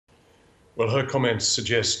Well, her comments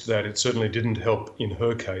suggest that it certainly didn't help in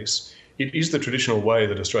her case. It is the traditional way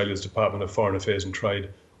that Australia's Department of Foreign Affairs and Trade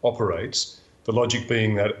operates, the logic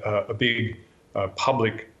being that a big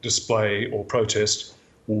public display or protest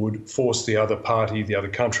would force the other party, the other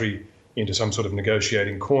country, into some sort of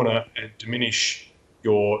negotiating corner and diminish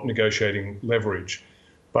your negotiating leverage.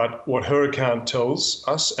 But what her account tells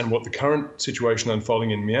us, and what the current situation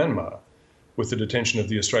unfolding in Myanmar, with the detention of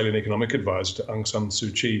the Australian economic advisor to Aung San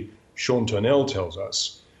Suu Kyi, Sean Turnell, tells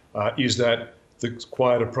us, is that the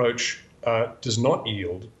quiet approach does not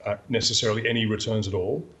yield necessarily any returns at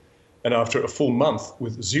all. And after a full month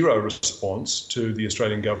with zero response to the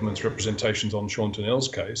Australian government's representations on Sean Turnell's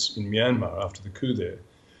case in Myanmar after the coup there,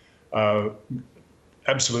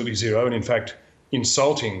 absolutely zero, and in fact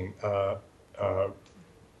insulting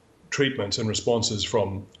treatments and responses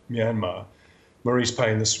from Myanmar, Maurice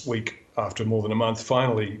Payne this week, after more than a month,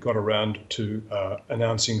 finally got around to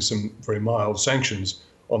announcing some very mild sanctions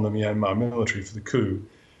on the Myanmar military for the coup.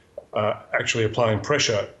 Actually applying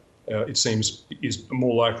pressure, it seems, is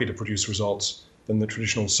more likely to produce results than the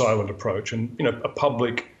traditional silent approach. And a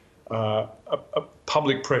public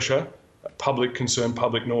pressure, public concern,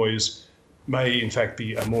 public noise may in fact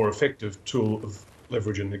be a more effective tool of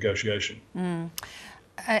leverage and negotiation.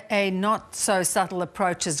 A not so subtle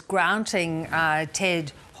approach is granting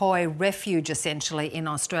Ted Hui refuge essentially in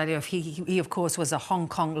Australia. He of course was a Hong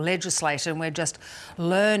Kong legislator, and we're just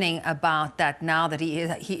learning about that now that he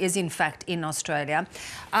is in fact in Australia.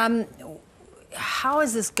 How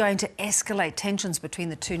is this going to escalate tensions between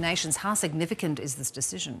the two nations? How significant is this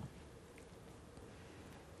decision?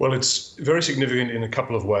 Well, it's very significant in a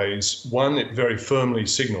couple of ways. One, it very firmly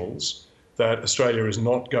signals that Australia is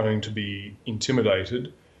not going to be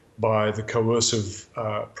intimidated by the coercive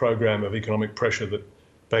program of economic pressure that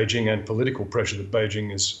Beijing and political pressure that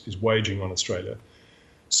Beijing is waging on Australia.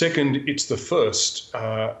 Second, it's the first.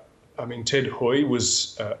 Ted Hui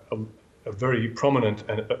was a very prominent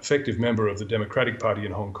and effective member of the Democratic Party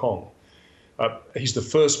in Hong Kong. He's the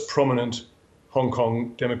first prominent Hong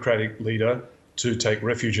Kong Democratic leader to take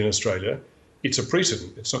refuge in Australia. It's a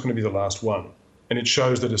precedent. It's not going to be the last one. And it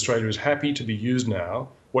shows that Australia is happy to be used now.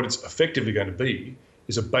 What it's effectively going to be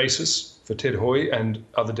is a basis for Ted Hui and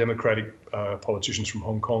other democratic politicians from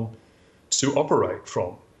Hong Kong to operate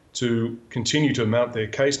from, to continue to mount their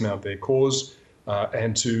case, mount their cause,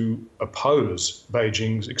 and to oppose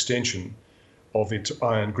Beijing's extension of its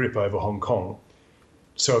iron grip over Hong Kong.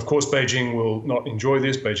 So, of course, Beijing will not enjoy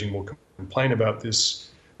this. Beijing will complain about this,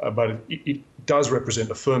 but it does represent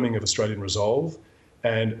a firming of Australian resolve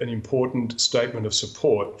and an important statement of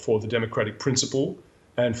support for the democratic principle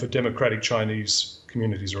and for democratic Chinese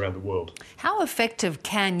communities around the world. How effective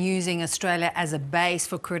can using Australia as a base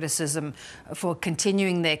for criticism for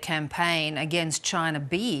continuing their campaign against China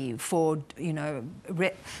be for,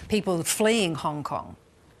 people fleeing Hong Kong?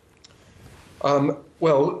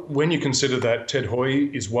 Well, when you consider that Ted Hui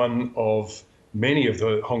is one of many of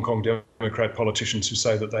the Hong Kong Democrat politicians who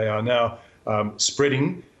say that they are now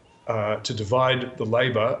spreading to divide the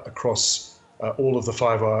Labor across all of the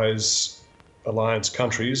Five Eyes alliance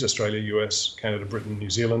countries, Australia, US, Canada, Britain,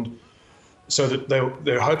 New Zealand, so that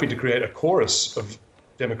they're hoping to create a chorus of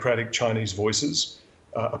democratic Chinese voices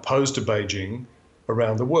opposed to Beijing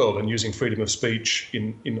around the world, and using freedom of speech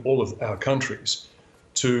in all of our countries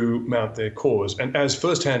to mount their cause. And as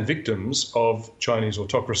first-hand victims of Chinese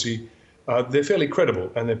autocracy, they're fairly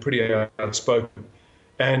credible and they're pretty outspoken.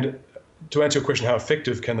 And to answer your question, how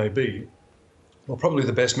effective can they be? Well, probably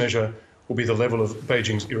the best measure will be the level of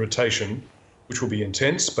Beijing's irritation, which will be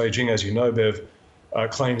intense. Beijing, as you know, Bev,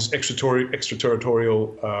 claims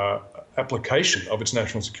extraterritorial application of its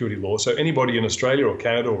national security law. So anybody in Australia or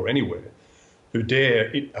Canada or anywhere who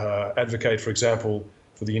dare advocate, for example,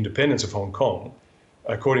 for the independence of Hong Kong,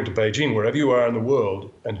 according to Beijing, wherever you are in the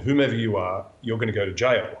world and whomever you are, you're going to go to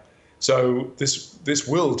jail. So this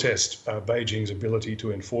will test Beijing's ability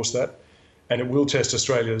to enforce that, and it will test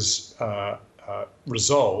Australia's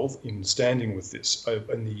resolve in standing with this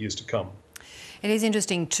in the years to come. It is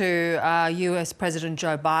interesting too, US President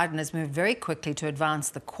Joe Biden has moved very quickly to advance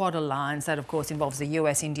the Quad alliance. That, of course, involves the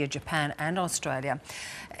US, India, Japan and Australia.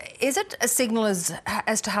 Is it a signal as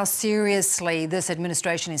to how seriously this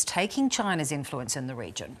administration is taking China's influence in the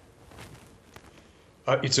region?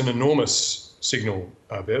 It's an enormous signal,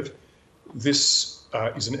 Bev. This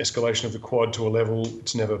is an escalation of the Quad to a level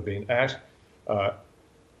it's never been at.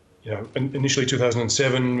 Initially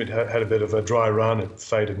 2007, it had a bit of a dry run. It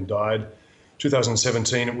faded and died.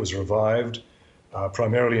 2017, it was revived,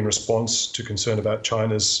 primarily in response to concern about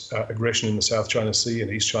China's aggression in the South China Sea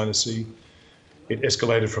and East China Sea. It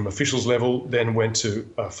escalated from officials level, then went to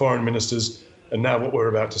foreign ministers, and now what we're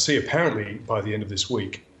about to see, apparently by the end of this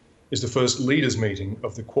week, is the first leaders' meeting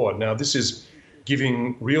of the Quad. Now, this is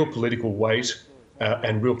giving real political weight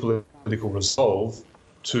and real political resolve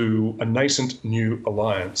to a nascent new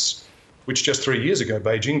alliance, which just 3 years ago,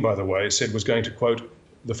 Beijing, by the way, said was going to, quote,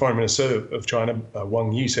 the Foreign Minister of China,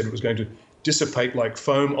 Wang Yi, said it was going to dissipate like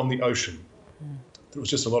foam on the ocean. It was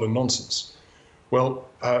just a lot of nonsense. Well,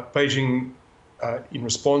 Beijing, in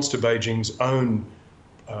response to Beijing's own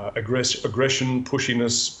aggression,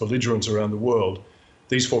 pushiness, belligerence around the world,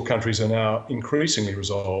 these four countries are now increasingly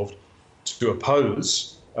resolved to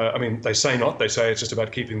oppose. They say not, they say it's just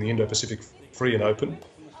about keeping the Indo-Pacific free and open,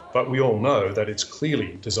 but we all know that it's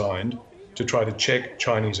clearly designed to try to check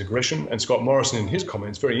Chinese aggression. And Scott Morrison, in his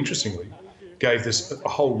comments, very interestingly, gave this a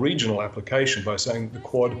whole regional application by saying the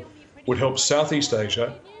Quad would help Southeast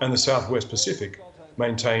Asia and the Southwest Pacific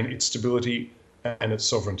maintain its stability and its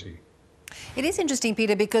sovereignty. It is interesting,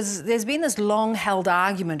 Peter, because there's been this long-held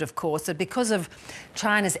argument, of course, that because of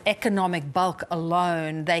China's economic bulk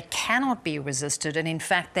alone, they cannot be resisted, and in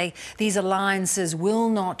fact, these alliances will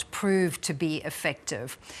not prove to be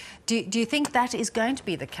effective. Do you think that is going to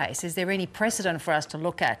be the case? Is there any precedent for us to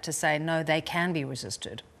look at to say, no, they can be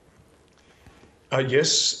resisted?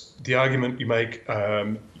 Yes, the argument you make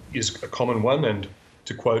is a common one, and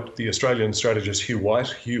to quote the Australian strategist Hugh White,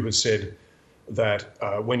 Hugh has said that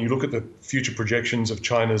when you look at the future projections of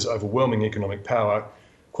China's overwhelming economic power,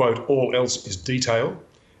 quote, all else is detail,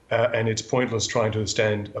 and it's pointless trying to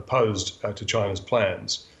stand opposed to China's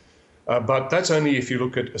plans. But that's only if you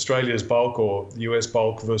look at Australia's bulk or the US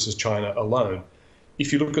bulk versus China alone.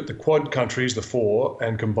 If you look at the Quad countries, the four,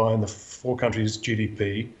 and combine the four countries'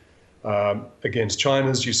 GDP against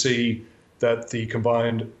China's, you see that the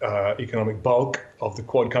combined economic bulk of the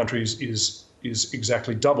Quad countries is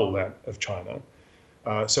exactly double that of China.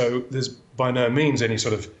 So there's by no means any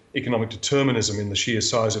sort of economic determinism in the sheer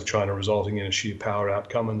size of China resulting in a sheer power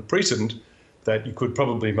outcome. And the precedent that you could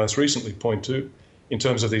probably most recently point to in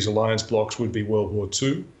terms of these alliance blocks would be World War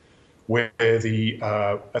II, where at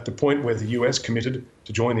the point where the US committed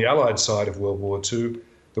to join the Allied side of World War II,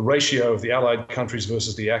 the ratio of the Allied countries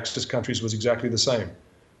versus the Axis countries was exactly the same,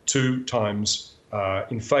 2 times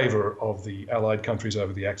in favour of the Allied countries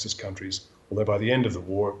over the Axis countries, although by the end of the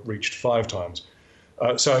war it reached 5 times.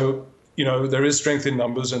 So, you know, there is strength in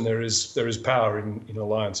numbers and there is power in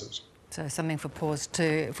alliances. So something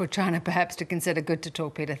for China perhaps to consider. Good to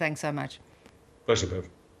talk, Peter. Thanks so much. Pleasure, Bev.